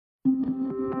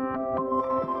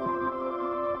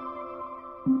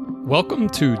Welcome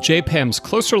to JPAM's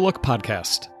Closer Look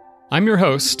podcast. I'm your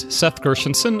host, Seth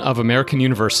Gershenson of American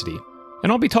University,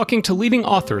 and I'll be talking to leading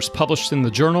authors published in the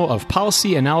Journal of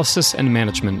Policy Analysis and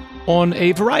Management on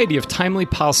a variety of timely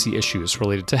policy issues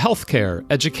related to healthcare,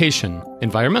 education,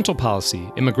 environmental policy,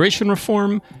 immigration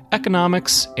reform,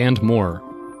 economics, and more.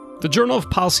 The Journal of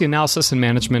Policy Analysis and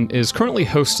Management is currently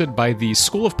hosted by the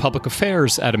School of Public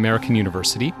Affairs at American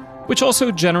University, which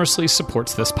also generously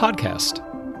supports this podcast.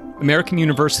 American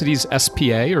University's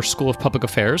SPA, or School of Public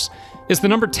Affairs, is the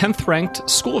number 10th ranked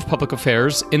School of Public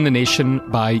Affairs in the nation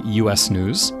by U.S.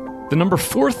 News, the number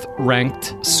 4th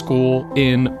ranked school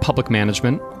in public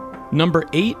management, number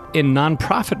 8 in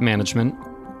nonprofit management,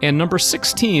 and number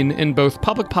 16 in both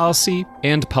public policy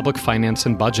and public finance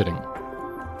and budgeting.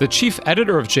 The chief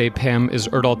editor of JPAM is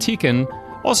Erdal Tikin,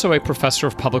 also a professor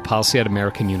of public policy at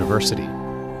American University.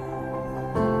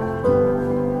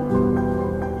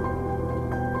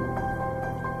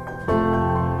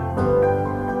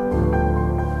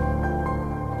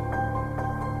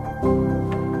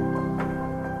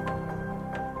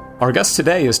 Our guest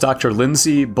today is Dr.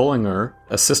 Lindsey Bullinger,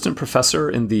 assistant professor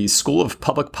in the School of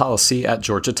Public Policy at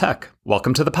Georgia Tech.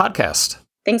 Welcome to the podcast.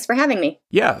 Thanks for having me.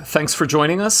 Yeah, thanks for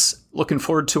joining us. Looking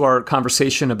forward to our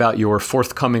conversation about your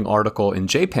forthcoming article in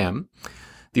JPAM.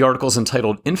 The article is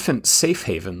entitled Infant Safe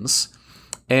Havens.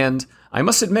 And I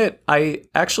must admit, I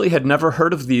actually had never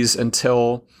heard of these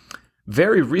until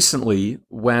very recently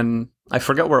when, I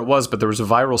forget where it was, but there was a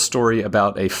viral story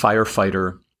about a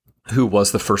firefighter who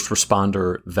was the first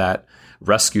responder that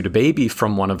rescued a baby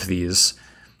from one of these.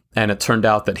 And it turned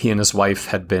out that he and his wife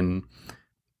had been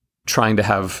trying to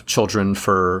have children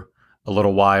for a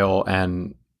little while,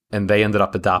 and they ended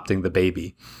up adopting the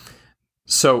baby.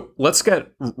 So let's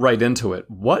get right into it.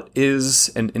 What is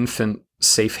an infant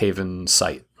safe haven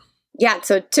site? Yeah,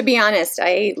 so to be honest,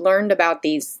 I learned about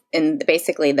these in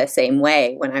basically the same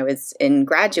way. When I was in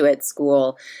graduate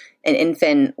school, an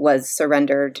infant was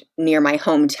surrendered near my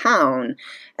hometown,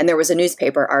 and there was a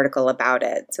newspaper article about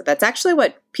it. So that's actually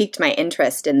what piqued my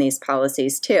interest in these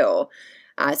policies, too.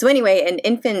 So anyway, an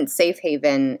infant safe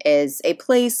haven is a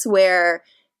place where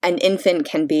an infant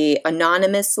can be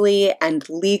anonymously and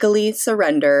legally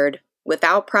surrendered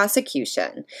without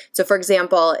prosecution. So for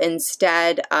example,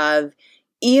 instead of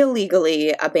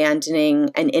illegally abandoning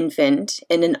an infant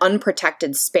in an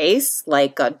unprotected space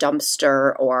like a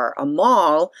dumpster or a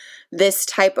mall, this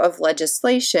type of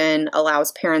legislation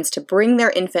allows parents to bring their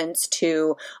infants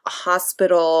to a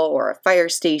hospital or a fire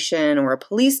station or a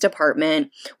police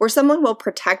department where someone will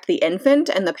protect the infant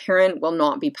and the parent will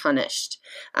not be punished.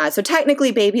 So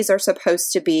technically, babies are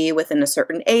supposed to be within a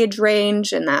certain age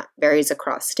range, and that varies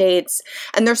across states,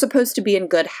 and they're supposed to be in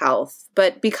good health.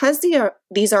 But because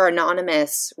these are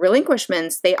anonymous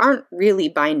relinquishments, they aren't really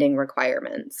binding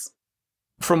requirements.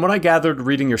 From what I gathered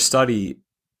reading your study,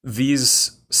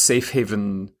 these safe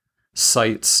haven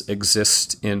sites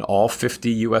exist in all 50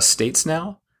 U.S. states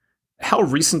now. How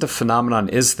recent a phenomenon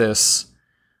is this?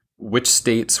 Which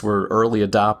states were early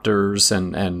adopters,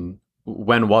 and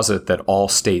when was it that all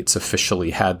states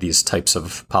officially had these types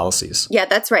of policies? Yeah,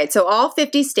 that's right. So all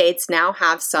 50 states now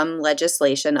have some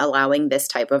legislation allowing this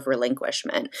type of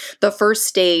relinquishment. The first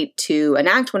state to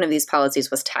enact one of these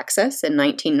policies was Texas in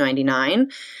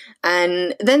 1999.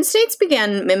 And then states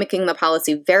began mimicking the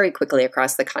policy very quickly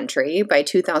across the country. By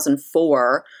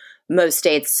 2004, most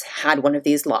states had one of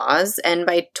these laws, and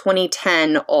by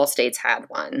 2010, all states had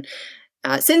one.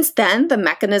 Since then, the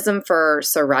mechanism for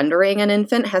surrendering an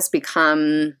infant has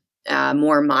become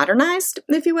more modernized,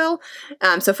 if you will.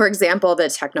 So, for example, the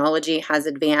technology has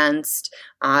advanced.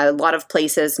 A lot of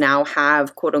places now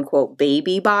have quote-unquote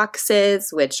baby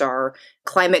boxes, which are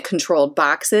climate-controlled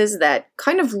boxes that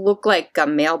kind of look like a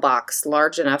mailbox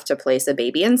large enough to place a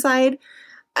baby inside.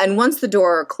 And once the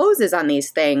door closes on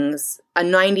these things, a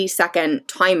 90-second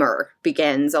timer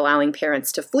begins, allowing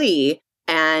parents to flee,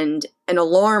 and an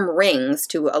alarm rings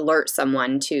to alert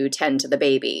someone to tend to the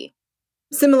baby.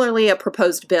 Similarly, a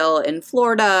proposed bill in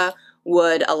Florida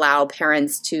would allow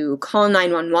parents to call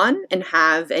 911 and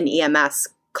have an EMS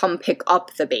come pick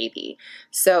up the baby.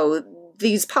 So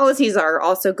these policies are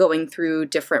also going through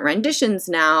different renditions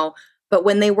now, but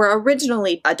when they were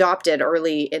originally adopted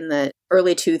early in the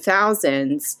early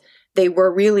 2000s, they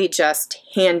were really just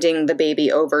handing the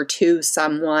baby over to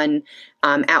someone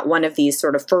at one of these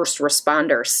sort of first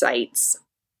responder sites.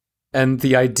 And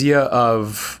the idea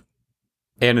of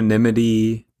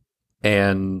anonymity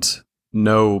and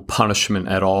no punishment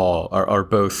at all are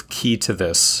both key to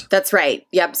this. That's right.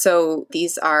 Yep. So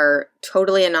these are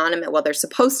totally anonymous. Well, they're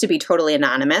supposed to be totally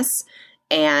anonymous.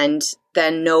 And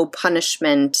then no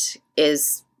punishment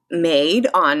is made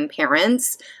on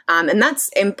parents. And that's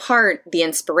in part the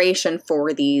inspiration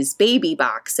for these baby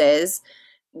boxes,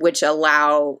 which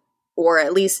allow, or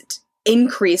at least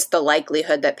increase the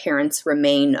likelihood that parents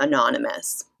remain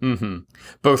anonymous. Mm-hmm.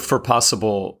 Both for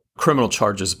possible criminal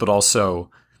charges, but also,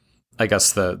 I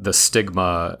guess, the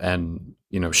stigma and,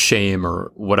 shame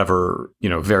or whatever,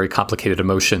 very complicated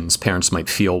emotions parents might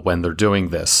feel when they're doing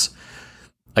this.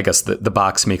 I guess the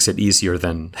box makes it easier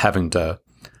than having to,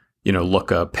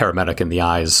 look a paramedic in the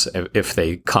eyes if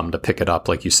they come to pick it up.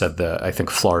 Like you said, I think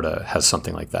Florida has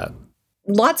something like that.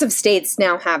 Lots of states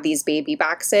now have these baby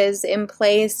boxes in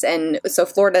place. And so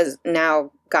Florida's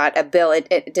now got a bill.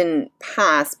 It didn't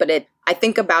pass, but I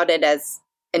think about it as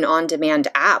an on-demand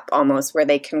app almost, where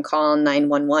they can call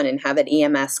 911 and have an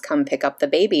EMS come pick up the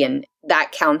baby. And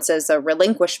that counts as a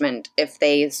relinquishment if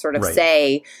they sort of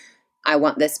say, I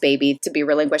want this baby to be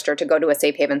relinquished or to go to a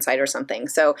safe haven site or something.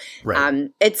 So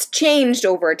it's changed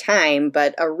over time,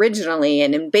 but originally,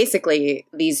 and basically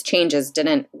these changes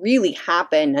didn't really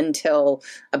happen until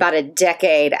about a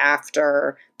decade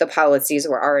after the policies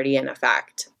were already in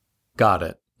effect. Got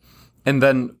it. And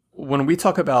then when we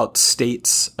talk about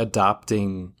states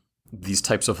adopting these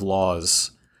types of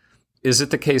laws, is it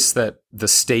the case that the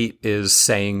state is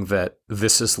saying that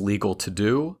this is legal to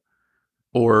do?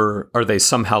 Or are they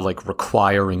somehow like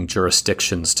requiring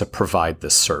jurisdictions to provide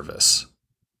this service?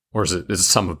 Or is it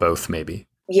some of both maybe?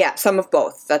 Yeah, some of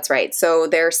both. That's right. So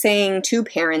they're saying to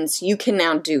parents, you can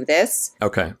now do this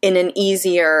in an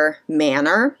easier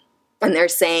manner. And they're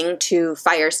saying to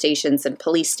fire stations and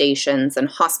police stations and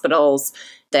hospitals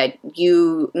that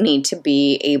you need to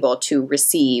be able to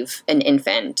receive an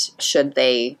infant should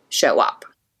they show up.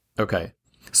 Okay.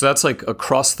 So that's like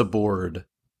across the board.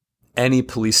 Any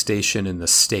police station in the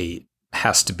state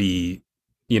has to be,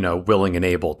 willing and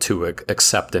able to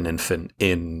accept an infant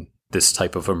in this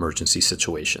type of emergency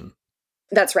situation.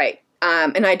 That's right.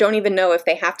 And I don't even know if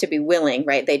they have to be willing,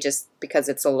 right? They just, because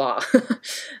it's a law.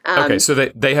 Okay, so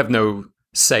they have no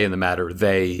say in the matter.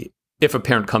 If a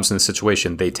parent comes in the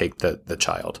situation, they take the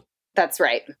child. That's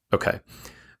right. Okay.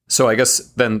 So I guess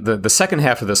then the second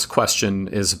half of this question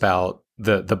is about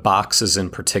the boxes in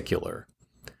particular.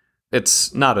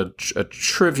 It's not a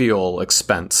trivial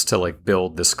expense to like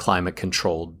build this climate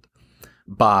controlled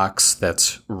box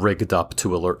that's rigged up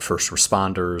to alert first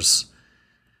responders.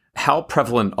 How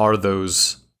prevalent are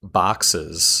those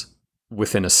boxes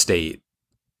within a state?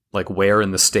 Like where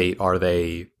in the state are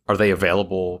they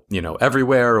available,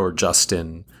 everywhere or just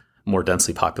in more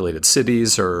densely populated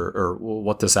cities or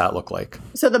what does that look like?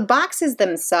 So the boxes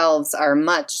themselves are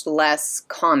much less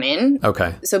common.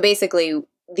 Okay. So basically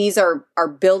these are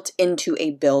built into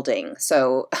a building.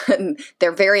 So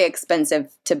they're very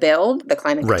expensive to build, the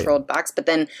climate-controlled box, but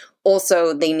then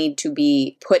also they need to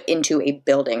be put into a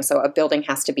building. So a building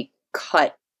has to be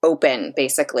cut open,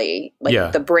 basically.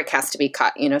 Like the brick has to be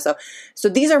cut, So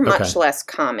these are much less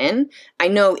common. I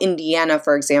know Indiana,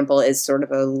 for example, is sort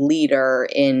of a leader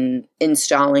in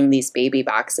installing these baby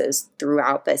boxes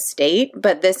throughout the state,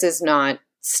 but this is not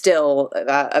still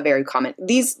a very common.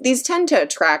 These tend to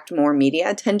attract more media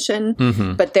attention,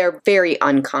 but they're very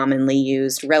uncommonly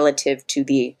used relative to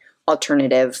the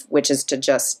alternative, which is to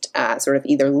just sort of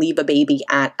either leave a baby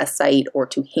at a site or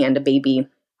to hand a baby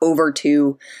over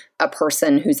to a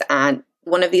person who's at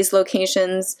one of these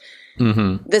locations.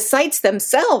 The sites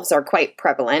themselves are quite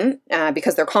prevalent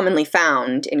because they're commonly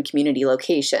found in community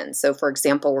locations. So, for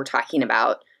example, we're talking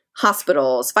about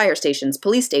hospitals, fire stations,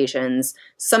 police stations.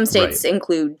 Some states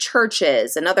include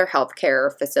churches and other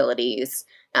healthcare facilities.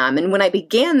 And when I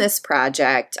began this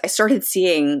project, I started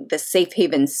seeing the safe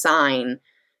haven sign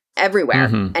everywhere.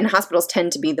 And hospitals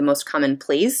tend to be the most common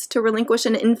place to relinquish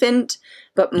an infant,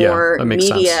 but more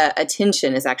media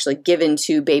attention is actually given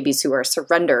to babies who are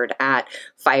surrendered at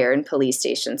fire and police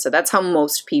stations. So that's how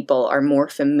most people are more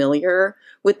familiar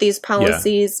with these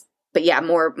policies. But yeah,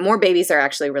 more babies are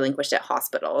actually relinquished at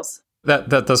hospitals. That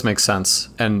does make sense.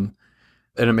 And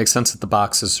it makes sense that the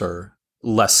boxes are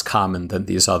less common than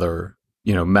these other,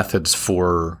 methods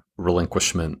for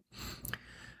relinquishment.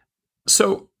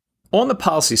 So on the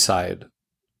policy side,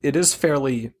 it is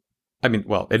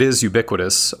it is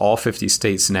ubiquitous. All 50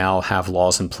 states now have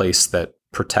laws in place that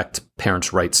protect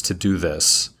parents' rights to do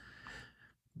this.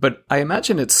 But I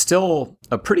imagine it's still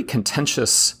a pretty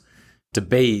contentious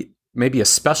debate. Maybe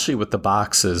especially with the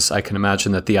boxes, I can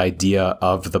imagine that the idea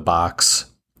of the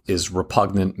box is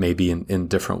repugnant maybe in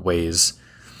different ways,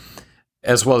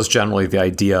 as well as generally the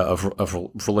idea of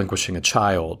relinquishing a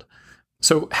child.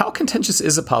 So how contentious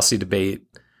is a policy debate?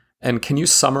 And can you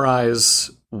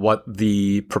summarize what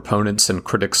the proponents and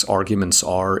critics' arguments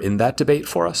are in that debate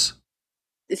for us?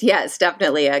 Yes,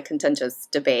 definitely a contentious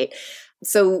debate.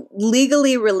 So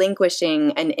legally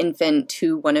relinquishing an infant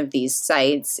to one of these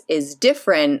sites is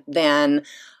different than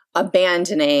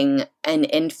abandoning an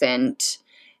infant.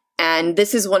 And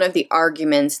this is one of the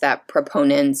arguments that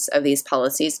proponents of these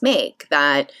policies make,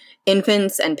 that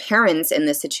infants and parents in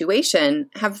this situation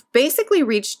have basically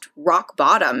reached rock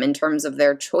bottom in terms of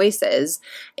their choices,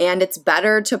 and it's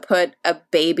better to put a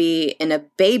baby in a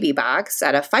baby box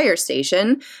at a fire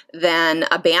station than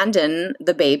abandon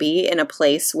the baby in a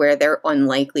place where they're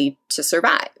unlikely to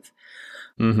survive.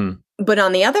 Mm-hmm. But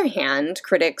on the other hand,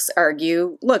 critics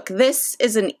argue, look, this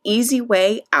is an easy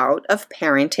way out of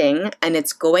parenting, and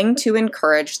it's going to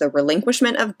encourage the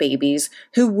relinquishment of babies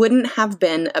who wouldn't have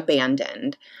been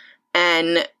abandoned.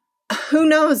 And who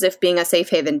knows if being a safe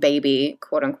haven baby,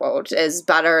 quote unquote, is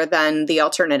better than the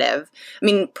alternative. I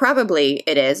mean, probably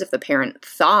it is if the parent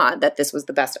thought that this was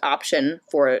the best option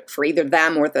for either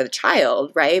them or the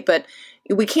child, right? But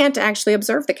we can't actually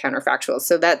observe the counterfactuals.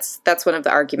 So that's one of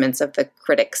the arguments of the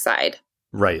critic side.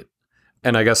 Right.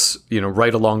 And I guess,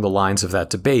 right along the lines of that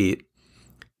debate,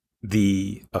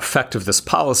 the effect of this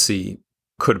policy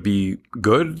could be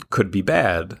good, could be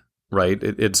bad, right?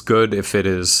 It's good if it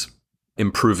is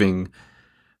improving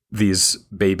these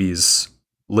babies'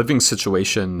 living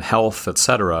situation, health,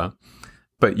 etc.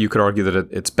 But you could argue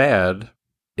that it's bad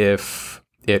if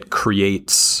it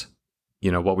creates,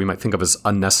 what we might think of as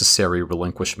unnecessary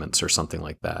relinquishments or something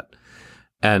like that.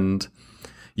 And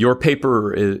your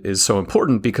paper is so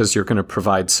important because you're going to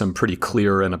provide some pretty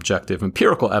clear and objective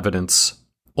empirical evidence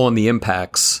on the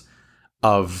impacts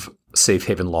of safe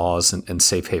haven laws and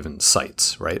safe haven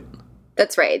sites, right?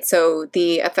 That's right. So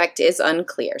the effect is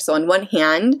unclear. So on one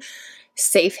hand,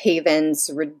 safe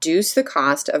havens reduce the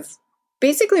cost of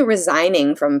basically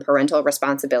resigning from parental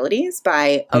responsibilities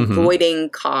by avoiding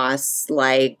costs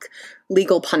like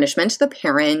legal punishment to the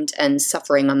parent and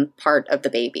suffering on the part of the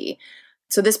baby.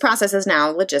 So this process is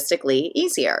now logistically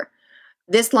easier.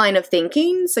 This line of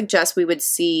thinking suggests we would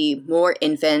see more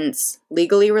infants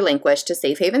legally relinquished to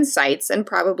safe haven sites and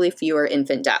probably fewer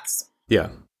infant deaths. Yeah.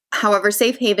 However,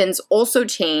 safe havens also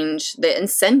change the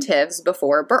incentives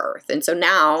before birth. And so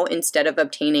now, instead of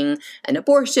obtaining an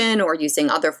abortion or using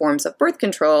other forms of birth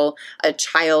control, a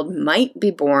child might be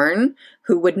born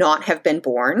who would not have been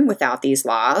born without these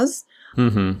laws.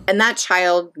 Mm-hmm. And that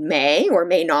child may or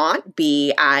may not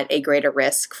be at a greater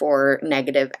risk for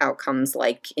negative outcomes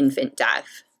like infant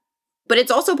death. But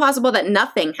it's also possible that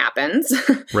nothing happens.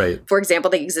 Right. For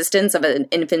example, the existence of an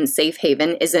infant safe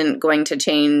haven isn't going to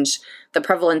change the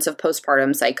prevalence of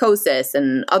postpartum psychosis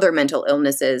and other mental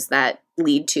illnesses that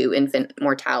lead to infant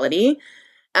mortality.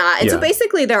 So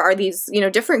basically there are these,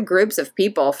 different groups of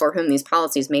people for whom these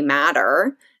policies may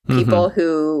matter. People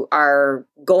who are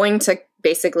going to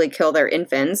basically kill their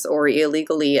infants or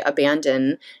illegally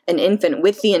abandon an infant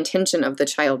with the intention of the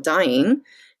child dying.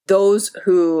 Those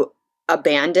who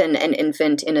abandon an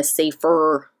infant in a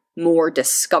safer, more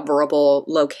discoverable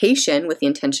location with the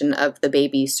intention of the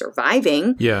baby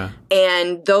surviving. Yeah.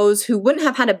 And those who wouldn't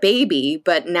have had a baby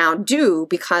but now do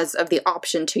because of the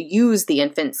option to use the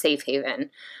infant safe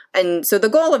haven. And so the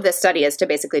goal of this study is to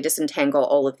basically disentangle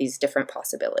all of these different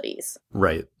possibilities.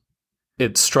 Right.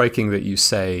 It's striking that you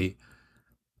say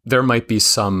there might be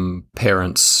some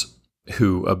parents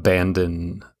who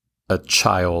abandon a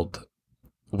child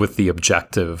with the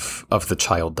objective of the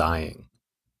child dying.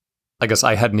 I guess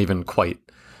I hadn't even quite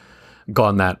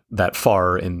gone that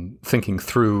far in thinking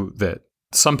through that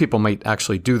some people might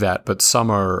actually do that, but some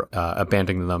are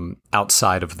abandoning them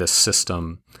outside of this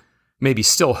system, maybe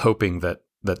still hoping that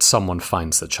someone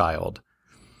finds the child.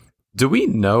 Do we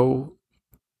know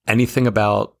anything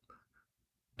about,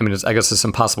 I guess it's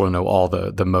impossible to know all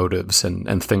the motives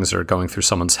and things that are going through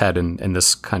someone's head in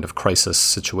this kind of crisis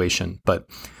situation, but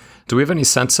do we have any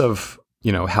sense of,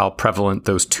 how prevalent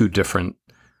those two different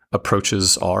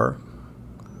approaches are?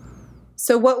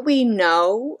 So what we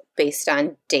know based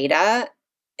on data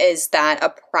is that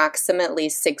approximately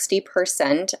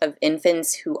 60% of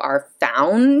infants who are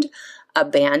found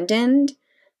abandoned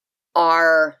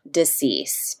are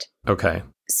deceased. Okay.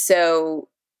 So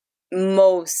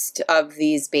most of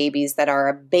these babies that are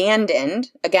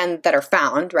abandoned, again, that are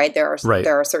found, right? There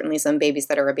are certainly some babies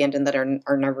that are abandoned that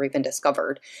are never even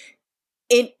discovered.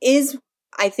 It is,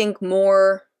 I think,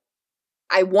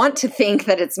 I want to think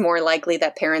that it's more likely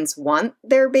that parents want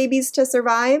their babies to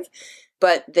survive,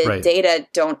 but the data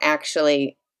don't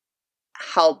actually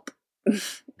help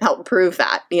prove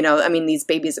that. These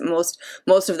babies,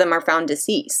 most of them are found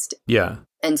deceased. Yeah.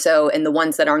 And so, and the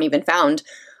ones that aren't even found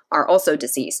are also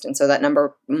deceased. And so that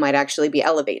number might actually be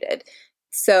elevated.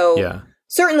 So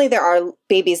certainly there are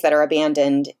babies that are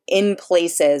abandoned in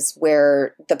places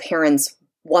where the parents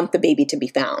want the baby to be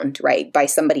found, right, by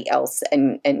somebody else.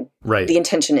 And the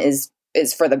intention is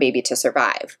for the baby to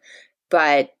survive.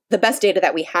 But the best data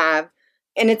that we have,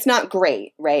 and it's not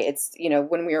great, right? It's,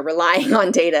 when we are relying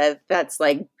on data, that's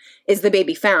like, is the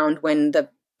baby found when the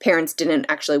parents didn't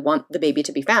actually want the baby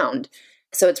to be found?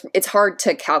 So it's hard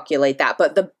to calculate that.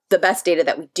 But the best data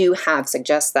that we do have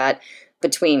suggests that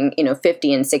between,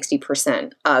 50 and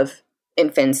 60% of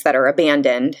infants that are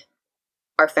abandoned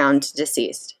are found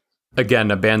deceased.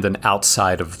 Again, abandoned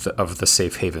outside of the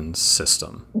safe haven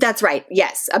system. That's right.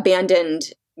 Yes. Abandoned,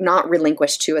 not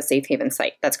relinquished to a safe haven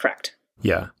site. That's correct.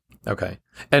 Yeah. Okay.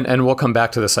 And we'll come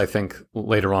back to this, I think,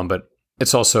 later on, but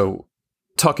it's also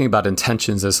talking about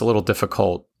intentions is a little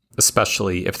difficult,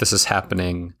 especially if this is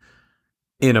happening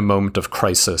in a moment of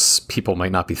crisis. People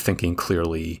might not be thinking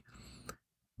clearly.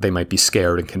 They might be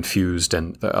scared and confused,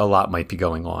 and a lot might be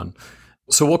going on.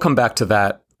 So we'll come back to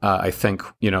that, I think,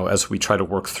 as we try to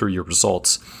work through your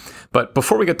results. But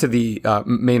before we get to the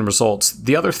main results,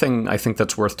 the other thing I think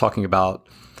that's worth talking about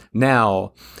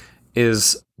now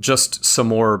is just some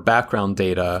more background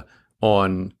data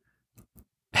on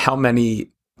how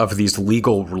many of these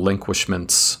legal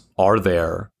relinquishments are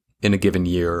there in a given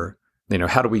year.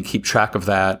 How do we keep track of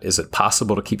that? Is it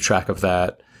possible to keep track of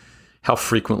that? How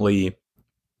frequently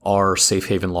are safe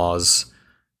haven laws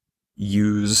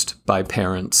used by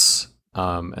parents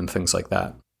and things like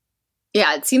that?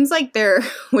 Yeah, it seems like there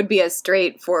would be a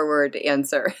straightforward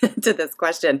answer to this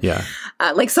question. Yeah.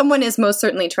 Like someone is most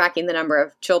certainly tracking the number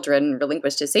of children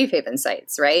relinquished to safe haven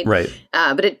sites, right? Right.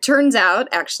 But it turns out,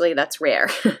 actually, that's rare.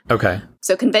 Okay.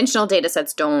 So conventional data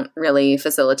sets don't really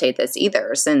facilitate this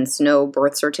either, since no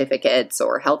birth certificates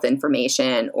or health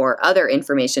information or other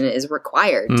information is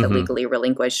required to legally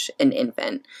relinquish an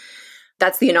infant.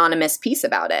 That's the anonymous piece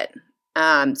about it.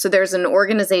 So there's an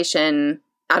organization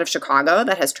out of Chicago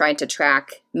that has tried to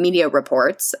track media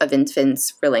reports of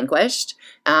infants relinquished.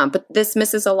 But this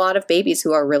misses a lot of babies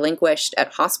who are relinquished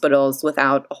at hospitals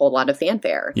without a whole lot of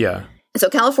fanfare. Yeah. So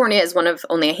California is one of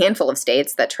only a handful of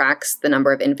states that tracks the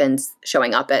number of infants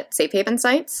showing up at safe haven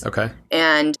sites. Okay.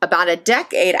 And about a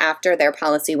decade after their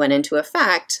policy went into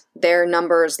effect, their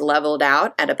numbers leveled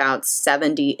out at about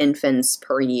 70 infants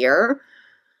per year.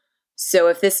 So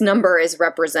if this number is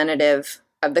representative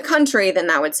of the country, then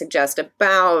that would suggest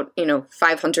about,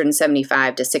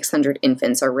 575 to 600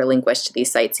 infants are relinquished to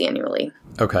these sites annually.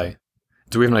 Okay.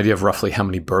 Do we have an idea of roughly how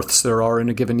many births there are in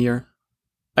a given year?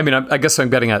 I mean, I guess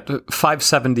I'm getting at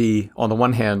 570 on the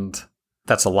one hand,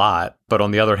 that's a lot. But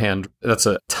on the other hand, that's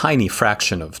a tiny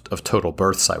fraction of total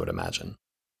births, I would imagine.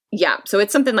 Yeah. So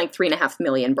it's something like 3.5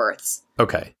 million births.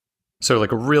 Okay. So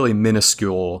like a really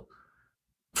minuscule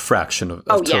fraction of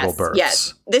total births.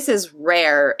 Yes. This is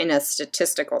rare in a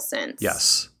statistical sense.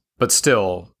 Yes. But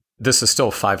still, this is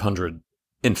still 500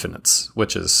 infants,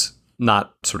 which is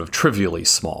not sort of trivially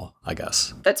small, I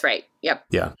guess. That's right. Yep.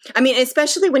 Yeah. I mean,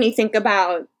 especially when you think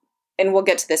about, and we'll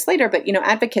get to this later, but,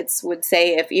 advocates would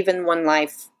say if even one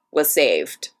life was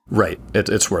saved. Right.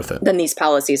 It's worth it. Then these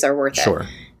policies are worth it. Sure.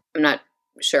 I'm not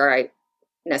sure I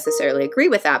necessarily agree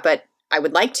with that, but I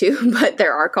would like to, but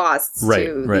there are costs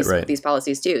to these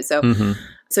policies too. So,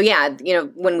 so yeah,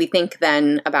 when we think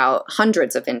then about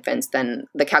hundreds of infants, then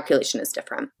the calculation is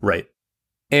different. Right.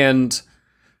 And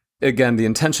again, the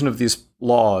intention of these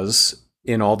laws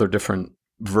in all their different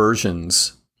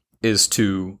versions is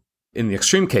to, in the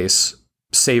extreme case,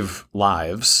 save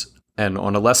lives, and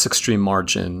on a less extreme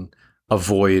margin,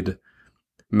 avoid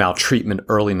maltreatment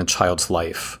early in a child's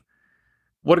life.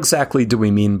 What exactly do we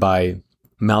mean by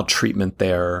maltreatment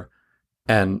there,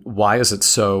 and why is it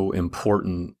so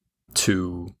important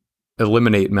to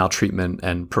eliminate maltreatment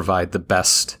and provide the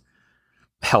best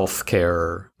health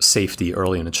care safety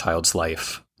early in a child's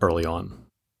life early on?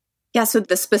 Yeah, so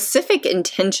the specific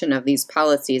intention of these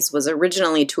policies was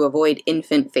originally to avoid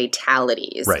infant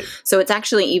fatalities. Right. So it's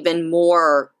actually even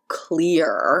more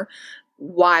clear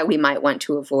why we might want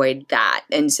to avoid that.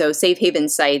 And so safe haven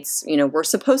sites, we're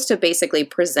supposed to basically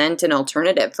present an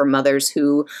alternative for mothers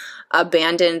who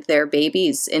abandoned their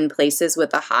babies in places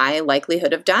with a high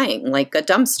likelihood of dying, like a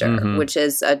dumpster, which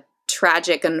is a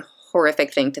tragic and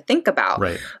horrific thing to think about.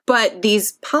 Right. But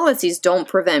these policies don't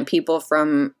prevent people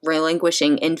from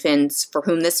relinquishing infants for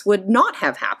whom this would not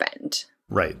have happened.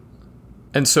 Right.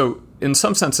 And so in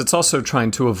some sense, it's also trying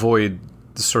to avoid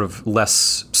the sort of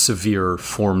less severe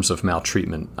forms of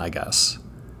maltreatment, I guess.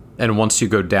 And once you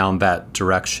go down that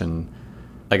direction,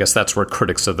 I guess that's where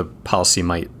critics of the policy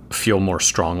might feel more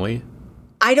strongly.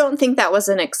 I don't think that was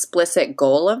an explicit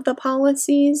goal of the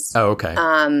policies. Oh, okay.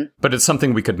 But it's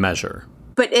something we could measure.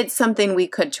 But it's something we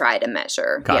could try to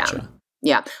measure. Gotcha.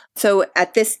 Yeah. So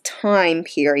at this time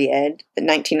period,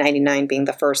 1999 being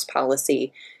the first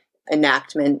policy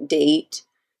enactment date,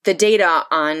 the data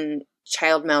on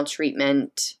child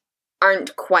maltreatment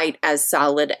aren't quite as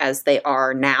solid as they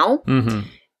are now. Mm-hmm.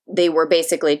 They were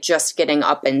basically just getting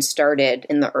up and started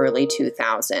in the early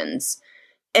 2000s.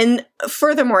 And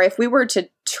furthermore, if we were to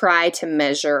try to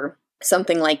measure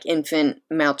something like infant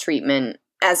maltreatment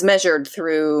as measured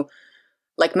through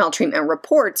like maltreatment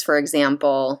reports, for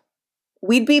example,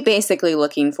 we'd be basically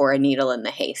looking for a needle in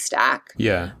the haystack.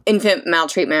 Yeah. Infant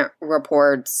maltreatment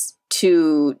reports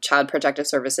to Child Protective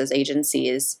Services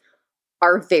agencies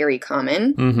are very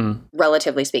common,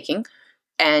 relatively speaking.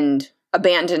 And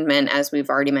abandonment, as we've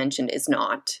already mentioned, is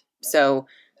not. So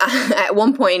at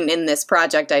one point in this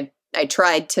project, I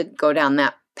tried to go down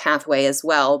that pathway as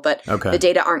well, but the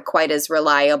data aren't quite as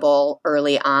reliable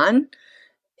early on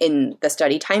in the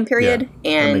study time period.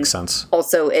 Yeah, and that makes sense.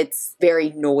 Also, it's very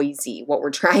noisy, what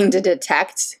we're trying to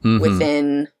detect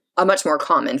within a much more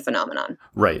common phenomenon.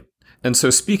 Right. And so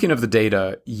speaking of the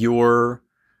data, your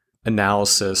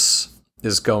analysis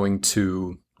is going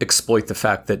to exploit the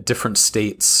fact that different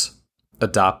states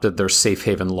adopted their safe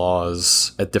haven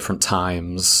laws at different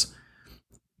times.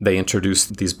 They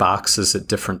introduced these boxes at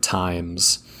different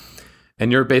times.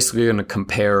 And you're basically going to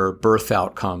compare birth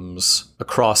outcomes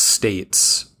across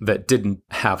states that didn't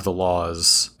have the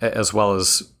laws, as well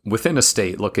as within a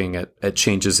state looking at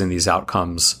changes in these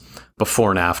outcomes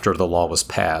before and after the law was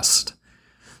passed.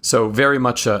 So very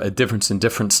much a difference in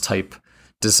difference type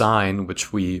design,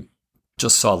 which we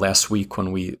just saw last week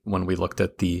when we looked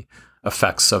at the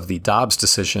effects of the Dobbs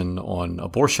decision on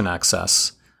abortion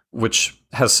access, which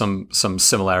has some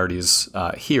similarities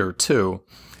here too.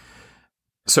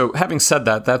 So having said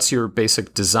that, that's your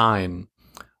basic design.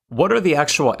 What are the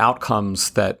actual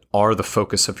outcomes that are the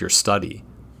focus of your study?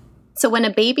 So when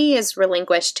a baby is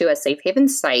relinquished to a safe haven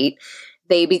site,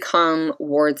 they become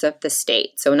wards of the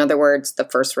state. So in other words, the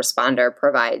first responder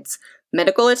provides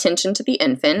medical attention to the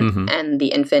infant, and the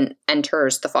infant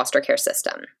enters the foster care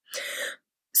system.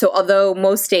 So although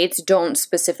most states don't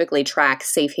specifically track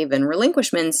safe haven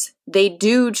relinquishments, they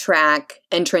do track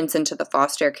entrance into the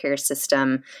foster care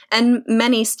system, and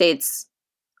many states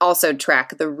also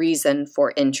track the reason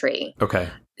for entry. Okay.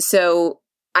 So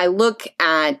I look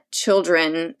at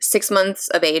children 6 months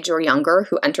of age or younger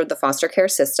who entered the foster care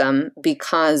system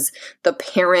because the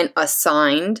parent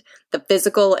assigned the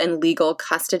physical and legal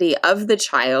custody of the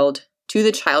child to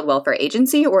the child welfare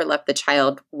agency or left the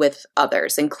child with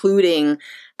others, including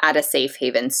at a safe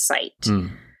haven site.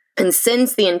 And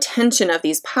since the intention of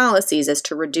these policies is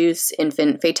to reduce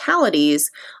infant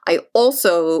fatalities, I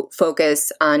also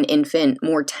focus on infant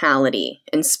mortality.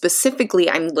 And specifically,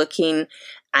 I'm looking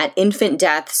at infant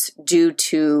deaths due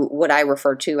to what I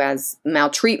refer to as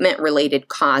maltreatment-related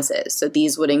causes. So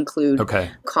these would include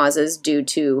causes due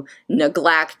to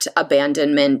neglect,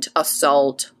 abandonment,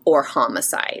 assault, or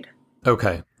homicide.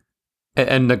 Okay.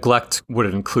 And neglect, would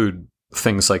it include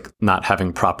things like not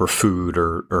having proper food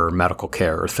or medical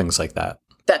care or things like that?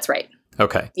 That's right.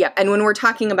 Okay. Yeah. And when we're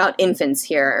talking about infants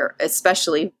here,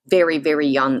 especially very, very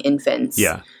young infants,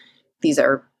 these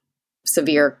are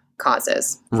severe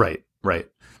causes. Right.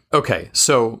 Okay.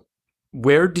 So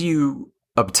where do you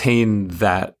obtain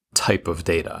that type of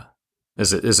data?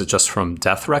 Is it just from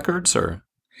death records or?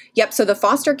 Yep. So the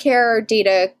foster care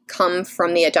data come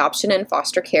from the Adoption and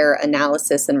Foster Care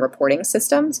Analysis and Reporting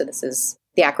System. So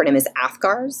the acronym is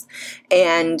AFCARS.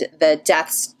 And the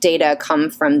deaths data come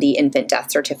from the infant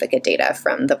death certificate data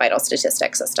from the Vital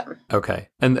Statistics System. Okay.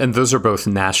 And those are both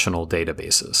national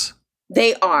databases?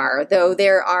 They are, though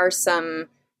there are some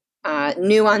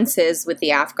nuances with the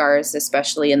AFCARS,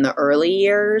 especially in the early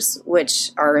years,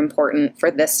 which are important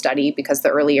for this study because the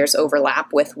early years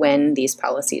overlap with when these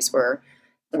policies were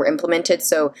implemented.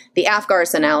 So the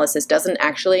AFCARS analysis doesn't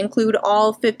actually include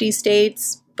all 50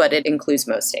 states, but it includes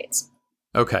most states.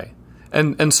 Okay.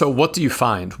 And so what do you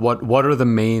find? What are the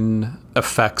main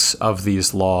effects of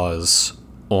these laws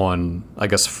on, I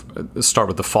guess, start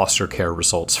with the foster care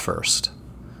results first?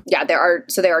 Yeah, there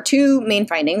are two main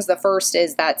findings. The first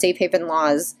is that safe haven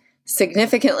laws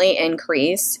significantly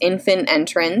increase infant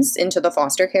entrance into the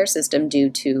foster care system due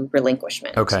to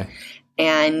relinquishment. Okay.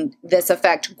 And this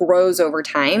effect grows over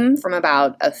time from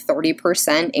about a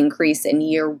 30% increase in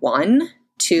year one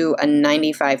to a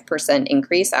 95%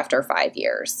 increase after 5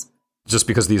 years. Just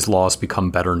because these laws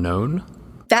become better known?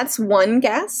 That's one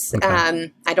guess.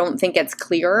 Okay. I don't think it's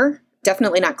clear.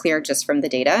 Definitely not clear just from the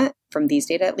data, from these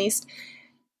data at least.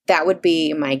 That would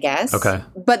be my guess. Okay.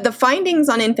 But the findings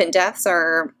on infant deaths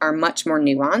are much more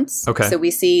nuanced. Okay. So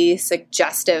we see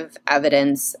suggestive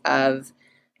evidence of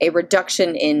a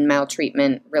reduction in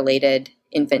maltreatment-related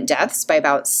infant deaths by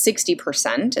about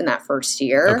 60% in that first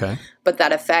year. Okay. But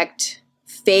that effect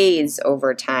fades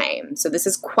over time. So this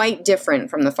is quite different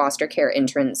from the foster care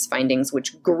entrance findings,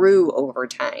 which grew over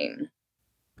time.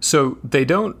 So they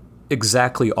don't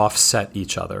exactly offset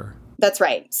each other. That's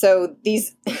right. So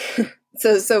these...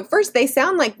 So first, they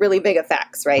sound like really big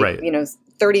effects, right? Right. 30%,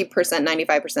 95%,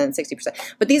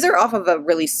 60%. But these are off of a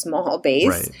really small base.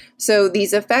 Right. So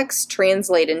these effects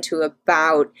translate into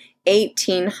about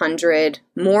 1,800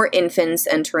 more infants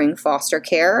entering foster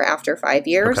care after 5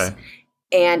 years. Okay.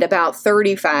 And about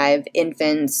 35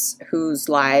 infants whose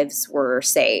lives were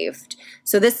saved.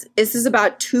 So this is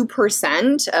about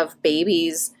 2% of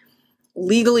babies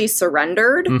legally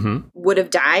surrendered would have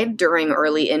died during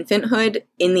early infanthood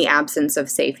in the absence of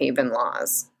safe haven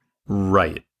laws.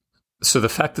 Right. So the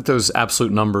fact that those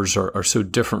absolute numbers are so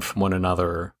different from one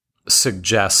another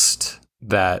suggest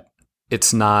that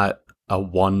it's not a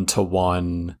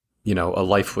one-to-one, a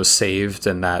life was saved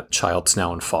and that child's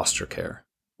now in foster care.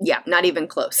 Yeah, not even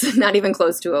close. Not even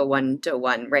close to a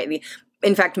one-to-one, right?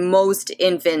 In fact, most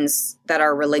infants that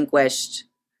are relinquished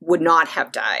would not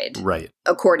have died, right,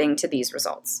 according to these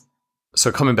results.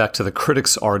 So coming back to the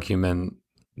critics' argument,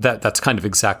 that's kind of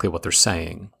exactly what they're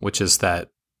saying, which is that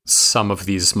some of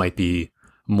these might be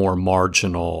more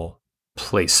marginal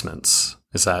placements.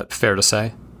 Is that fair to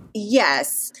say?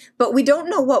 Yes, but we don't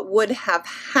know what would have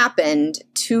happened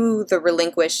to the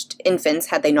relinquished infants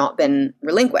had they not been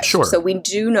relinquished. Sure. So we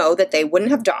do know that they wouldn't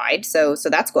have died, so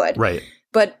that's good. Right.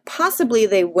 But possibly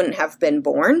they wouldn't have been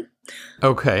born.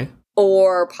 Okay.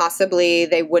 Or possibly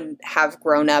they wouldn't have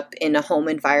grown up in a home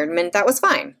environment that was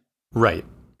fine. Right.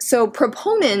 So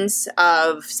proponents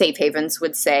of safe havens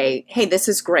would say, hey, this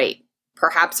is great.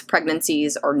 Perhaps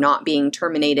pregnancies are not being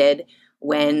terminated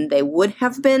when they would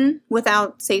have been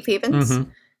without safe havens.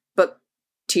 But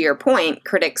to your point,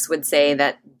 critics would say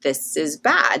that this is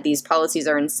bad. These policies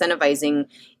are incentivizing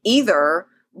either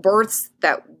births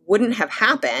that wouldn't have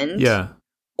happened. Yeah.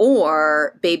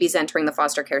 Or babies entering the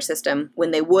foster care system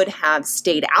when they would have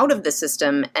stayed out of the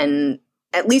system and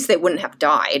at least they wouldn't have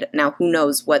died. Now, who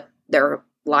knows what their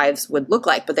lives would look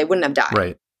like, but they wouldn't have died.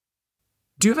 Right.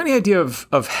 Do you have any idea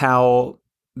of how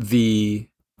the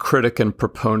critic and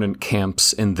proponent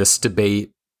camps in this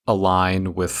debate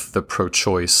align with the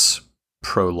pro-choice,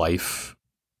 pro-life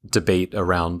debate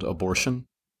around abortion?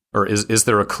 Or is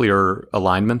there a clear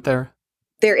alignment there?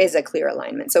 There is a clear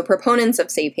alignment. So proponents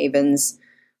of safe havens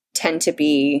tend to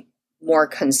be more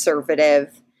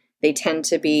conservative. They tend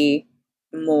to be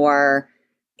more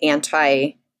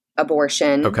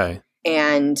anti-abortion. Okay.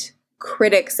 And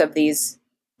critics of these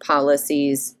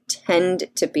policies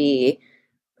tend to be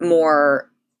more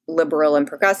liberal and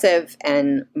progressive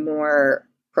and more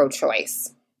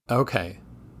pro-choice. Okay.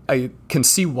 I can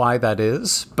see why that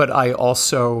is, but I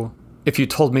also, if you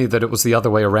told me that it was the other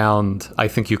way around, I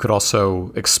think you could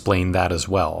also explain that as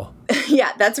well.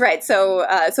 Yeah, that's right. So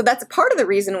that's part of the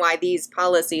reason why these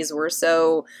policies were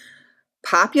so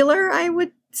popular, I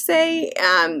would say,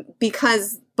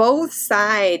 because both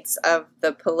sides of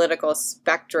the political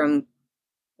spectrum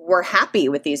were happy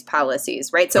with these policies,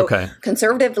 right? So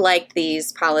conservatives liked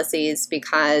these policies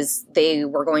because they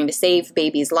were going to save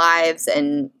babies' lives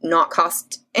and not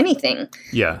cost anything.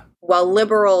 Yeah. While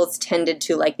liberals tended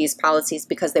to like these policies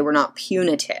because they were not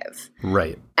punitive.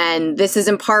 Right. And this is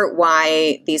in part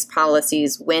why these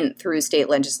policies went through state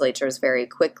legislatures very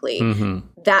quickly.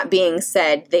 That being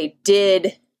said, they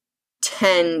did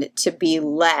tend to be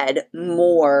led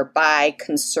more by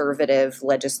conservative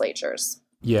legislatures.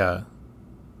 Yeah.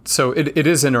 So it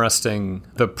is interesting.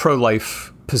 The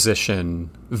pro-life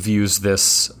position views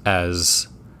this as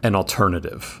an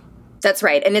alternative. That's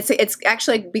right. And it's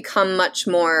actually become much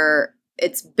more,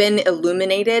 it's been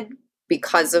illuminated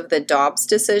because of the Dobbs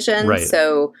decision. Right.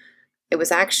 So it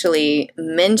was actually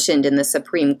mentioned in the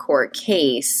Supreme Court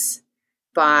case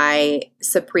by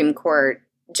Supreme Court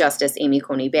Justice Amy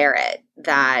Coney Barrett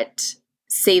that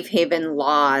safe haven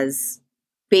laws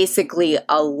basically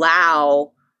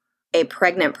allow a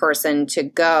pregnant person to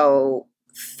go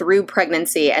through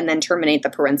pregnancy and then terminate the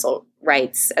parental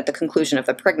rights at the conclusion of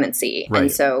the pregnancy. Right.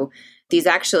 And so these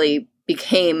actually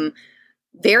became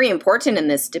very important in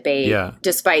this debate,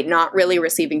 despite not really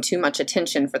receiving too much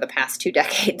attention for the past 2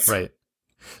 decades. Right.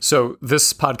 So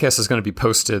this podcast is going to be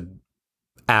posted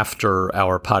after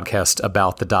our podcast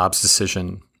about the Dobbs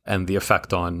decision and the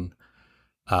effect on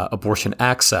abortion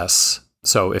access.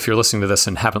 So if you're listening to this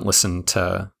and haven't listened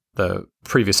to the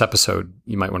previous episode,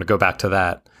 you might want to go back to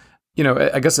that.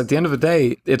 I guess at the end of the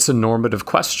day, it's a normative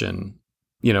question.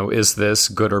 Is this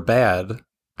good or bad?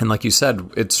 And like you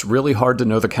said, it's really hard to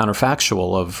know the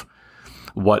counterfactual of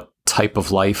what type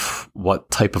of life, what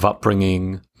type of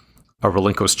upbringing a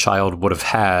relinquished child would have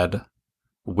had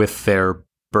with their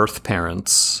birth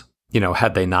parents,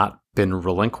 had they not been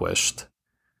relinquished.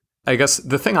 I guess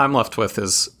the thing I'm left with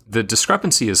is the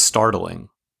discrepancy is startling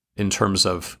in terms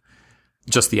of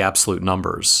just the absolute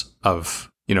numbers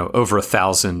of, over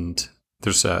 1,000.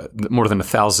 There's more than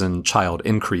 1,000 child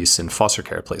increase in foster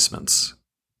care placements.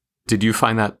 Did you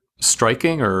find that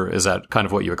striking, or is that kind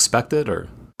of what you expected? Or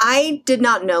I did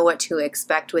not know what to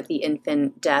expect with the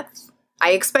infant death.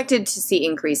 I expected to see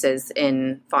increases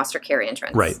in foster care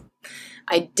entrants. Right.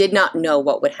 I did not know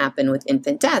what would happen with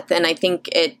infant death. And I think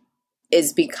it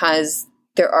is because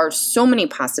there are so many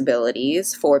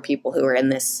possibilities for people who are in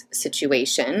this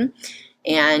situation.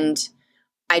 And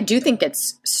I do think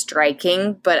it's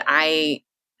striking, but I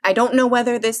don't know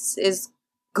whether this is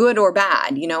good or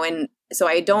bad, and so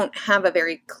I don't have a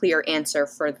very clear answer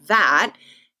for that.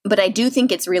 But I do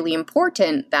think it's really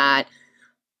important that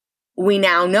we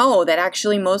now know that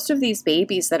actually most of these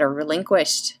babies that are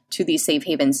relinquished to these safe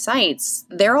haven sites,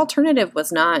 their alternative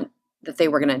was not that they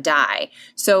were going to die.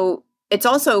 So it's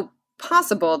also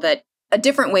possible that a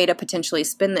different way to potentially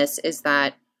spin this is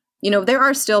that, there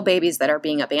are still babies that are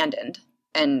being abandoned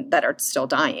and that are still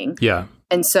dying. Yeah.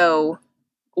 And so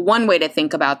one way to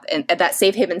think about that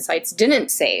safe haven sites didn't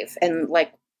save. And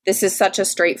this is such a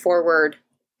straightforward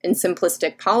and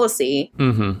simplistic policy.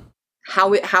 Mm-hmm.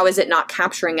 How is it not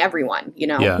capturing everyone,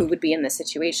 who would be in this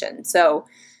situation? So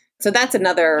that's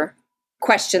another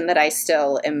question that I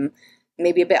still am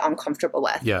maybe a bit uncomfortable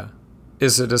with. Yeah.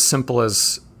 Is it as simple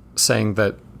as saying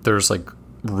that there's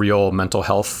real mental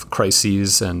health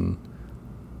crises and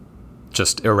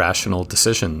just irrational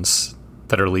decisions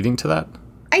that are leading to that?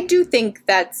 I do think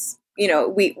that's,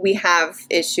 we have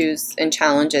issues and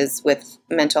challenges with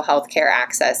mental health care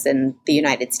access in the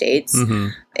United States, mm-hmm.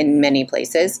 in many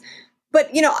places. But,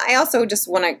 I also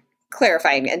just want to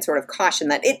clarify and sort of caution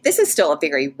that this is still a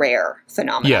very rare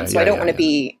phenomenon. So I don't want to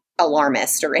be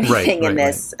alarmist or anything in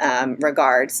this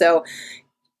regard. So,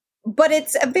 but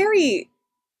it's a very,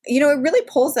 it really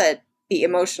pulls at the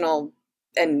emotional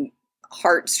and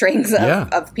heartstrings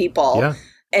of people. Yeah.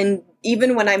 And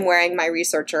even when I'm wearing my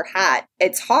researcher hat,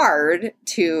 it's hard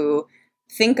to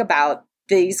think about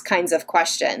these kinds of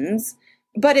questions.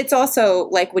 But it's also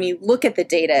when you look at the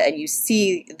data and you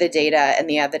see the data and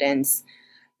the evidence,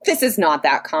 this is not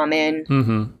that common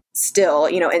mm-hmm. still,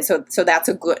 and so that's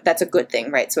a good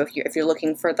thing, right? So if you're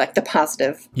looking for the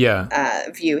positive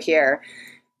view here,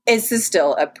 this is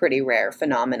still a pretty rare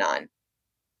phenomenon.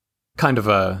 Kind of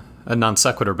a non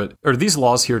sequitur, but are these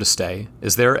laws here to stay?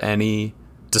 Is there any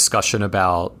discussion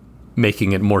about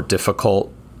making it more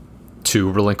difficult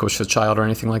to relinquish a child or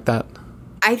anything like that?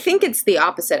 I think it's the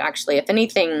opposite, actually. If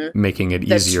anything, making it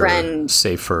easier, the trend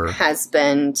safer has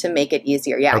been to make it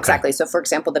easier. Yeah, okay. Exactly. So, for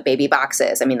example, the baby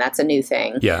boxes. I mean, that's a new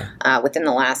thing. Yeah. Within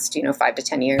the last 5 to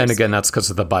 10 years. And again, that's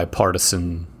because of the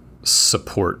bipartisan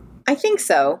support. I think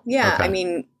so. Yeah. Okay. I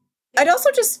mean, it also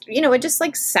just it just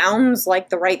sounds like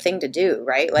the right thing to do,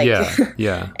 right?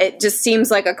 Yeah. It just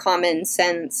seems like a common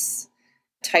sense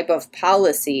type of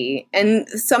policy, and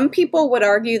some people would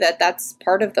argue that that's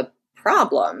part of the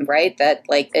problem, right? That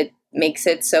it makes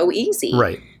it so easy.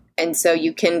 Right. And so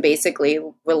you can basically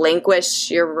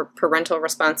relinquish your parental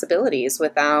responsibilities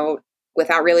without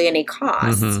really any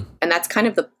cost. Mm-hmm. And that's kind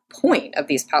of the point of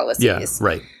these policies. Yeah,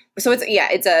 right. So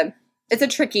it's a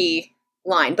tricky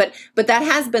line, but that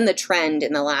has been the trend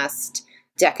in the last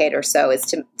decade or so, is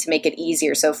to make it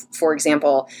easier. So for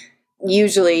example,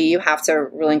 usually you have to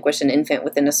relinquish an infant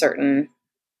within a certain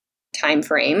time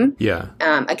frame. Yeah.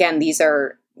 Again, these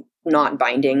are not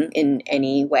binding in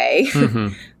any way,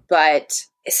 mm-hmm. but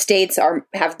states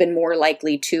have been more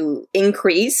likely to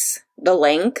increase the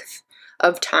length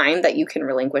of time that you can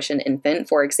relinquish an infant,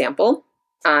 for example,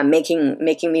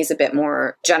 making these a bit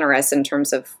more generous in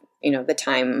terms of the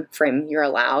time frame you're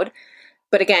allowed.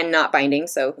 But again, not binding.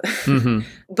 So, mm-hmm.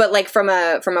 but from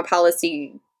a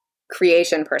policy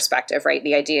creation perspective, right?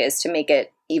 The idea is to make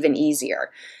it even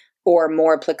easier or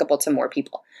more applicable to more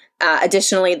people.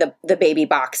 Additionally, the baby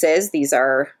boxes, these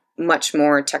are much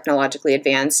more technologically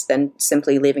advanced than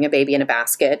simply leaving a baby in a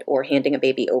basket or handing a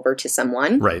baby over to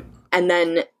someone. Right. And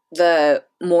then the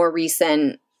more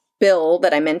recent bill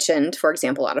that I mentioned, for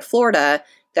example, out of Florida,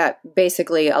 that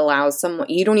basically allows someone,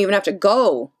 you don't even have to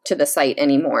go to the site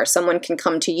anymore. Someone can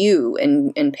come to you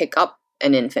and pick up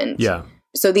an infant. Yeah.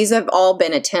 So these have all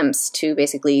been attempts to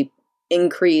basically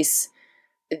increase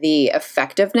the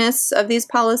effectiveness of these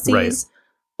policies, Right.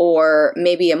 or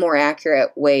maybe a more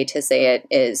accurate way to say it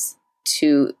is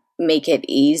to make it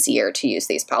easier to use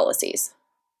these policies.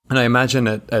 And I imagine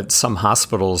at some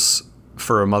hospitals,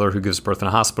 for a mother who gives birth in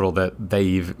a hospital, that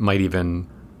they might even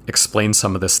explain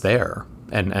some of this there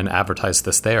and advertise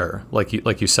this there. Like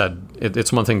you said,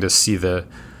 it's one thing to see the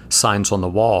signs on the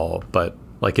wall, but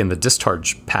like in the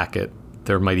discharge packet,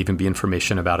 there might even be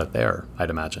information about it there, I'd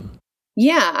imagine.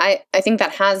 Yeah, I think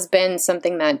that has been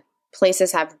something that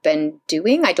places have been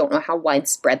doing. I don't know how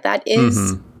widespread that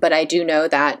is, but I do know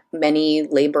that many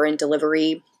labor and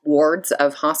delivery wards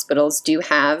of hospitals do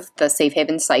have the Safe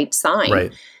Haven site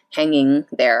sign hanging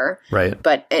there. Right.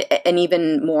 But an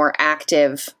even more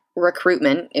active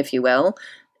recruitment, if you will,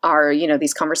 are,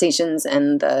 these conversations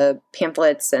and the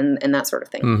pamphlets and that sort of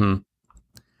thing. Mm-hmm.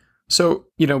 So,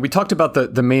 we talked about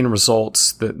the main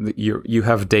results that you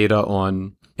have data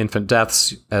on infant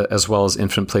deaths as well as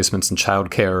infant placements in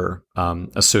childcare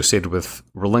associated with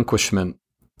relinquishment.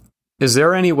 Is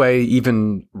there any way,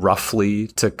 even roughly,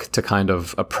 to kind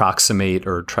of approximate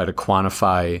or try to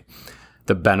quantify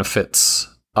the benefits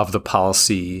of the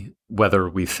policy, whether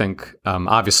we think,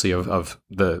 obviously, of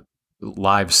the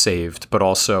lives saved, but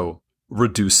also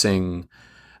reducing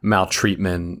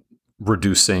maltreatment,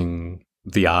 reducing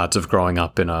the odds of growing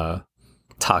up in a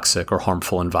toxic or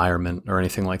harmful environment or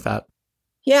anything like that?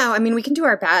 Yeah, I mean, we can do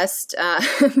our best.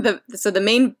 So the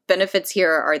main benefits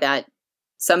here are that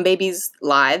some babies'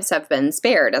 lives have been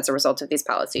spared as a result of these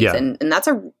policies. Yeah. And that's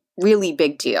a really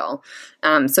big deal.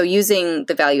 So using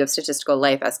the value of statistical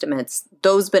life estimates,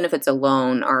 those benefits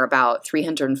alone are about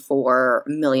 $304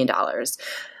 million.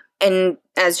 And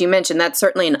as you mentioned, that's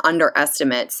certainly an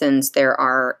underestimate since there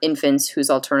are infants whose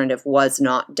alternative was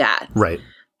not death. Right.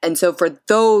 And so for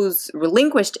those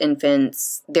relinquished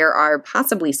infants, there are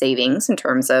possibly savings in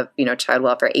terms of, child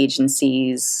welfare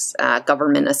agencies,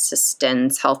 government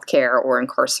assistance, healthcare, or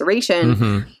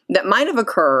incarceration that might have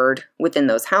occurred within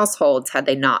those households had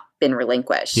they not been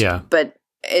relinquished. Yeah. But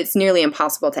it's nearly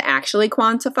impossible to actually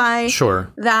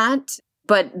quantify that.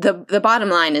 But the bottom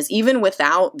line is, even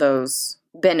without those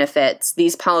benefits,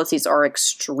 these policies are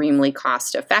extremely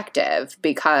cost effective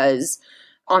because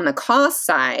on the cost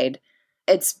side,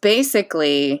 it's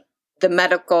basically the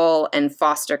medical and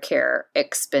foster care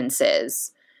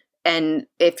expenses. And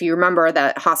if you remember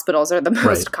that hospitals are the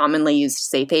most commonly used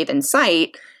safe haven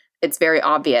site, it's very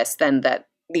obvious then that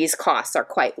these costs are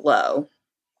quite low.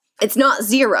 It's not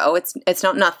zero, it's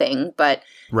not nothing, but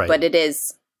it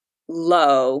is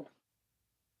low.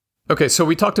 Okay, so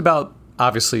we talked about,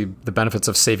 obviously, the benefits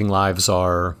of saving lives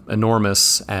are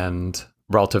enormous, and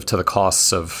relative to the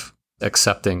costs of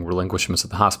accepting relinquishments at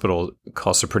the hospital,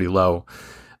 costs are pretty low.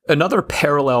 Another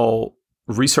parallel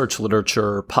research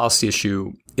literature policy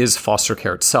issue is foster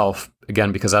care itself,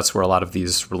 again, because that's where a lot of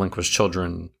these relinquished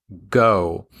children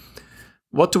go.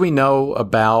 What do we know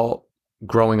about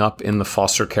growing up in the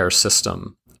foster care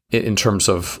system in terms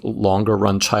of longer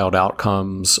run child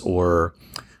outcomes or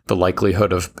the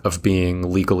likelihood of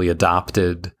being legally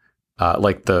adopted?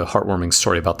 Like the heartwarming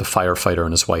story about the firefighter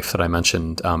and his wife that I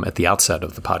mentioned at the outset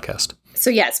of the podcast. So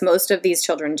yes, most of these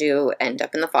children do end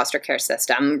up in the foster care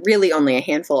system. Really only a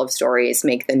handful of stories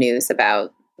make the news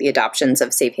about the adoptions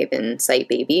of safe haven site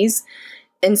babies.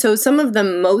 And so some of the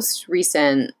most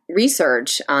recent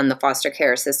research on the foster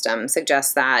care system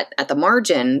suggests that at the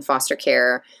margin, foster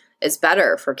care is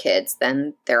better for kids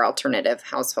than their alternative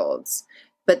households.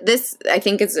 But this, I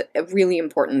think, is a really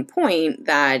important point,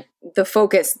 that the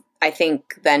focus, I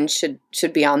think, then should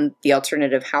be on the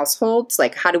alternative households.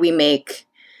 Like, how do we make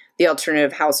the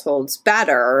alternative households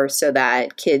better so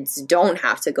that kids don't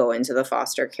have to go into the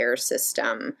foster care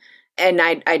system? And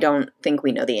I don't think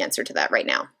we know the answer to that right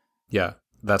now. Yeah,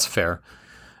 that's fair.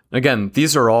 Again,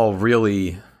 these are all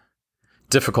really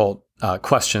difficult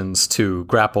questions to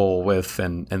grapple with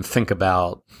and think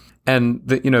about. And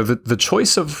the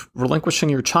choice of relinquishing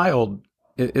your child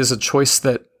is a choice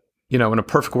that, in a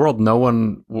perfect world, no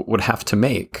one would have to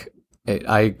make.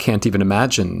 I can't even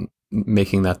imagine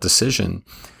making that decision,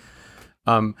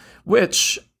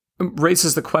 which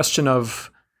raises the question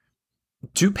of,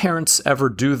 do parents ever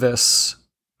do this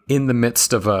in the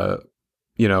midst of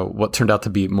what turned out to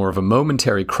be more of a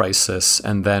momentary crisis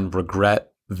and then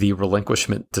regret the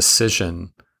relinquishment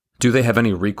decision? Do they have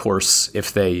any recourse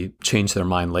if they change their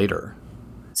mind later?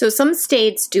 So some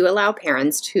states do allow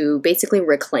parents to basically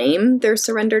reclaim their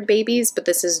surrendered babies, but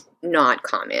this is not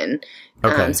common.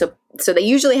 Okay. So they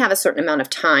usually have a certain amount of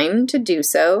time to do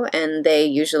so, and they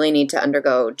usually need to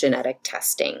undergo genetic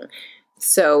testing.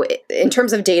 So in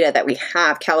terms of data that we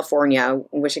have, California,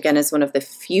 which again is one of the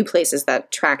few places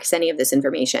that tracks any of this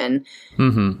information,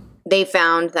 they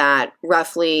found that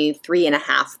roughly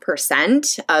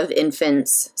 3.5% of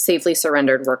infants safely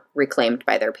surrendered were reclaimed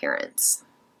by their parents.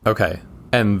 Okay.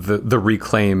 And the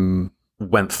reclaim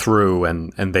went through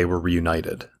and they were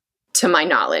reunited? To my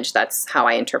knowledge, that's how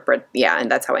I interpret,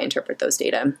 and that's how I interpret those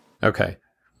data. Okay.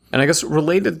 And I guess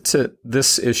related to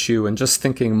this issue and just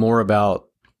thinking more about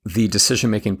the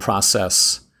decision-making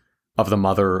process of the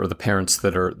mother or the parents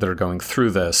that are going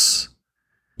through this,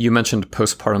 you mentioned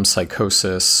postpartum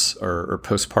psychosis or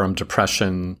postpartum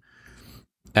depression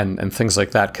and things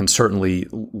like that can certainly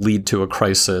lead to a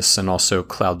crisis and also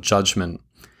cloud judgment.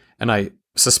 And I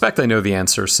suspect I know the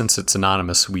answer. Since it's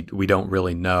anonymous, we don't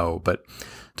really know. But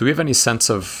do we have any sense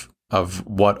of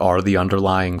what are the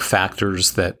underlying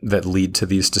factors that lead to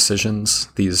these decisions,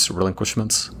 these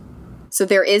relinquishments? So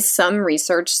there is some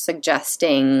research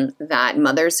suggesting that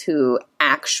mothers who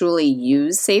actually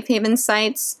use safe haven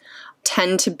sites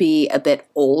tend to be a bit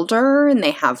older and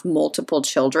they have multiple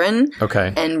children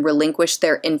and relinquish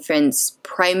their infants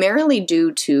primarily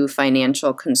due to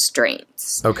financial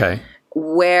constraints. Okay.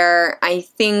 Where I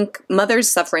think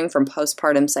mothers suffering from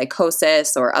postpartum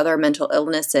psychosis or other mental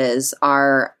illnesses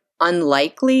are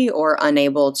unlikely or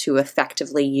unable to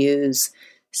effectively use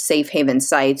safe haven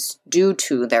sites due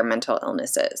to their mental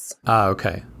illnesses.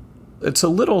 Okay. It's a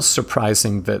little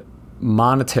surprising that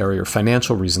monetary or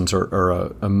financial reasons are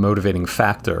a motivating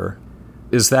factor.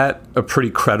 Is that a pretty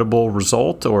credible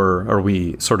result, or are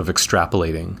we sort of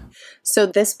extrapolating? So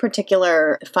this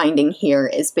particular finding here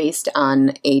is based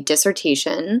on a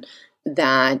dissertation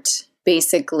that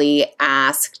basically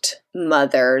asked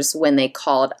mothers when they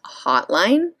called a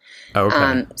hotline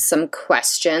some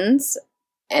questions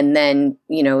and then,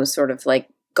 sort of like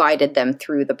guided them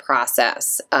through the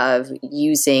process of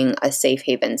using a safe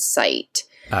haven site.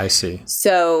 I see.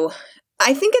 So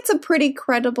I think it's a pretty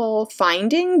credible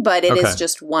finding, but it is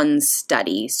just one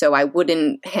study. So I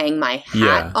wouldn't hang my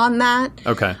hat on that.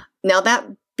 Okay. Now, that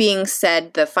being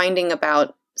said, the finding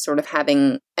about sort of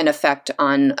having an effect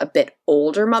on a bit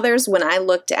older mothers, when I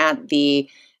looked at the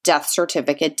death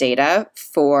certificate data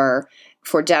for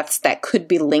deaths that could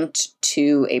be linked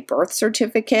to a birth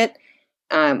certificate,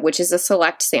 which is a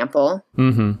select sample,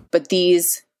 but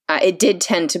these, it did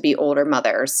tend to be older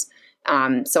mothers.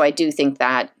 So I do think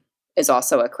that is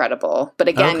also a credible. But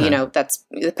again, that's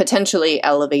potentially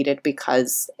elevated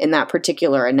because in that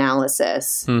particular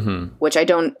analysis, which I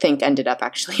don't think ended up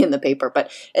actually in the paper,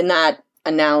 but in that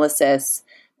analysis,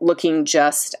 looking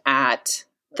just at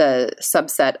the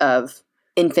subset of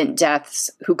infant deaths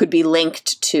who could be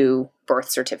linked to birth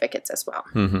certificates as well.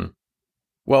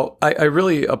 Well, I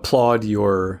really applaud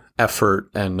your effort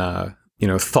and,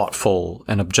 thoughtful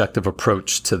and objective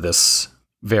approach to this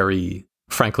very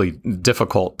frankly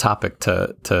difficult topic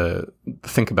to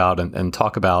think about and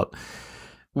talk about.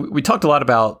 We talked a lot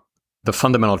about the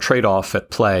fundamental trade-off at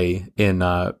play in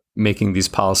making these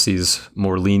policies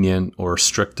more lenient or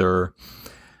stricter.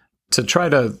 To try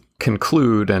to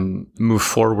conclude and move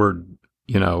forward,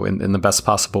 in the best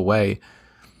possible way,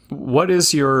 what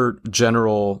is your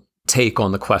general take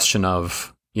on the question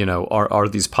of, are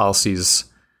these policies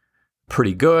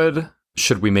pretty good?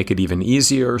 Should we make it even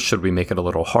easier? Should we make it a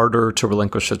little harder to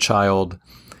relinquish a child?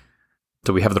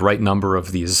 Do we have the right number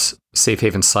of these safe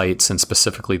haven sites, and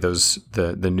specifically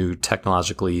the new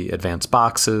technologically advanced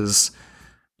boxes?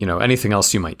 Anything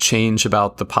else you might change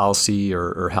about the policy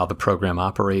or how the program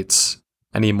operates?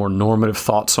 Any more normative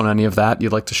thoughts on any of that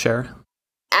you'd like to share?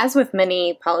 As with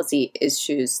many policy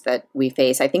issues that we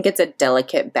face, I think it's a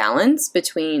delicate balance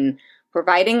between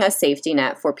providing a safety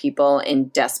net for people in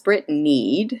desperate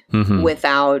need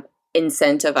without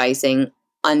incentivizing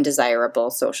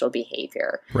undesirable social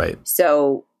behavior. Right.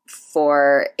 So,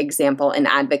 for example, an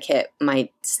advocate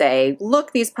might say,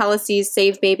 look, these policies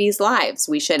save babies' lives.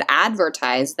 We should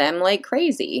advertise them like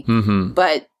crazy.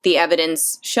 But the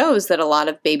evidence shows that a lot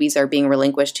of babies are being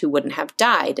relinquished who wouldn't have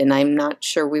died. And I'm not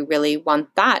sure we really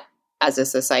want that as a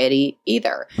society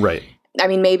either. Right. I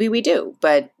mean, maybe we do,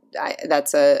 but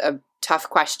that's a tough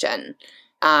question.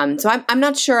 So I'm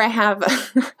not sure I have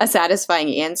a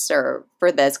satisfying answer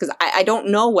for this because I don't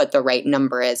know what the right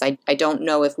number is. I don't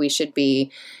know if we should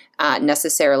be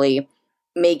necessarily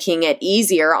making it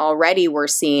easier. Already we're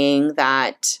seeing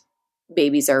that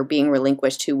babies are being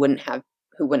relinquished who wouldn't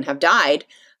have died.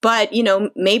 But,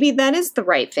 maybe that is the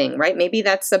right thing, right? Maybe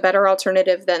that's a better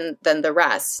alternative than the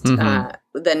rest,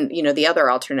 than, the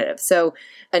other alternative. So,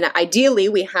 and ideally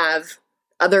we have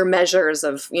other measures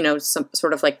of, some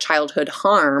sort of like childhood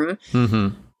harm,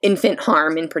 infant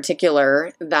harm in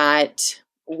particular, that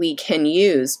we can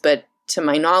use, but to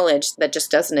my knowledge, that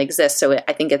just doesn't exist. So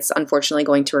I think it's unfortunately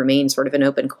going to remain sort of an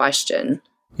open question.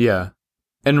 Yeah.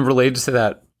 And related to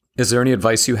that, is there any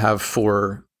advice you have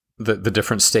for the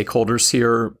different stakeholders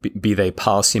here, be they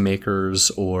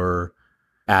policymakers or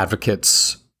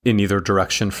advocates in either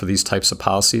direction for these types of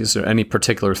policies? Or any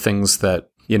particular things that,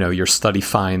 your study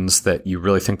finds that you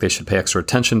really think they should pay extra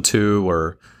attention to,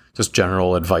 or just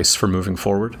general advice for moving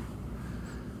forward?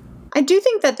 I do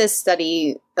think that this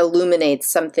study illuminates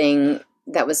something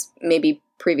that was maybe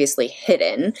previously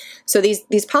hidden. So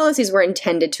these policies were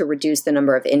intended to reduce the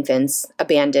number of infants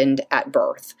abandoned at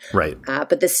birth. Right.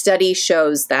 But the study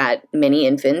shows that many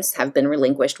infants have been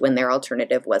relinquished when their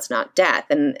alternative was not death.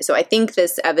 And so I think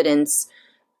this evidence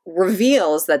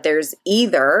reveals that there's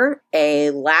either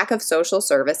a lack of social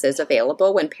services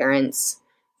available when parents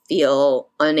feel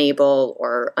unable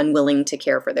or unwilling to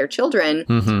care for their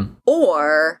children,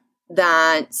 or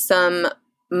that some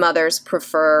mothers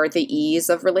prefer the ease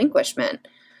of relinquishment.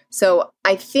 So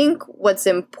I think what's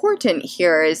important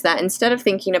here is that instead of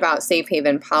thinking about safe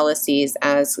haven policies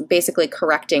as basically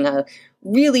correcting a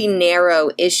really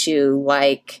narrow issue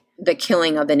like the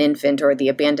killing of an infant or the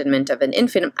abandonment of an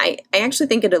infant, I actually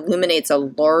think it illuminates a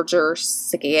larger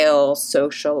scale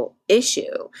social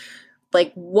issue.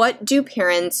 Like, what do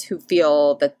parents who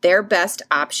feel that their best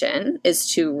option is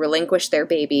to relinquish their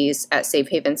babies at safe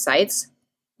haven sites,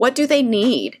 what do they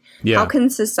need? Yeah. How can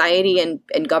society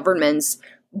and governments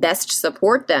best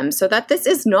support them so that this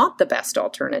is not the best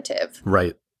alternative?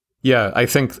 Right. Yeah, I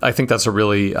think that's a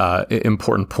really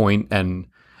important point and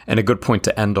a good point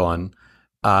to end on.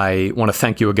 I want to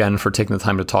thank you again for taking the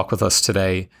time to talk with us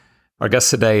today. Our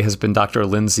guest today has been Dr.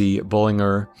 Lindsey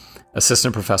Bullinger,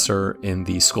 assistant professor in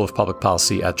the School of Public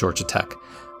Policy at Georgia Tech.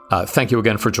 Thank you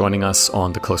again for joining us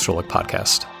on the Closer Look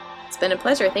podcast. It's been a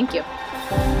pleasure. Thank you.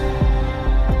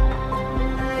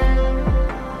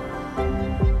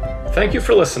 Thank you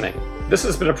for listening. This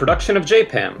has been a production of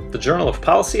JPAM, the Journal of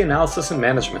Policy Analysis and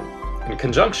Management, in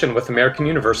conjunction with American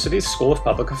University's School of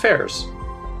Public Affairs.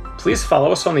 Please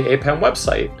follow us on the APAM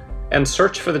website and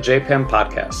search for the JPAM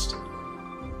podcast.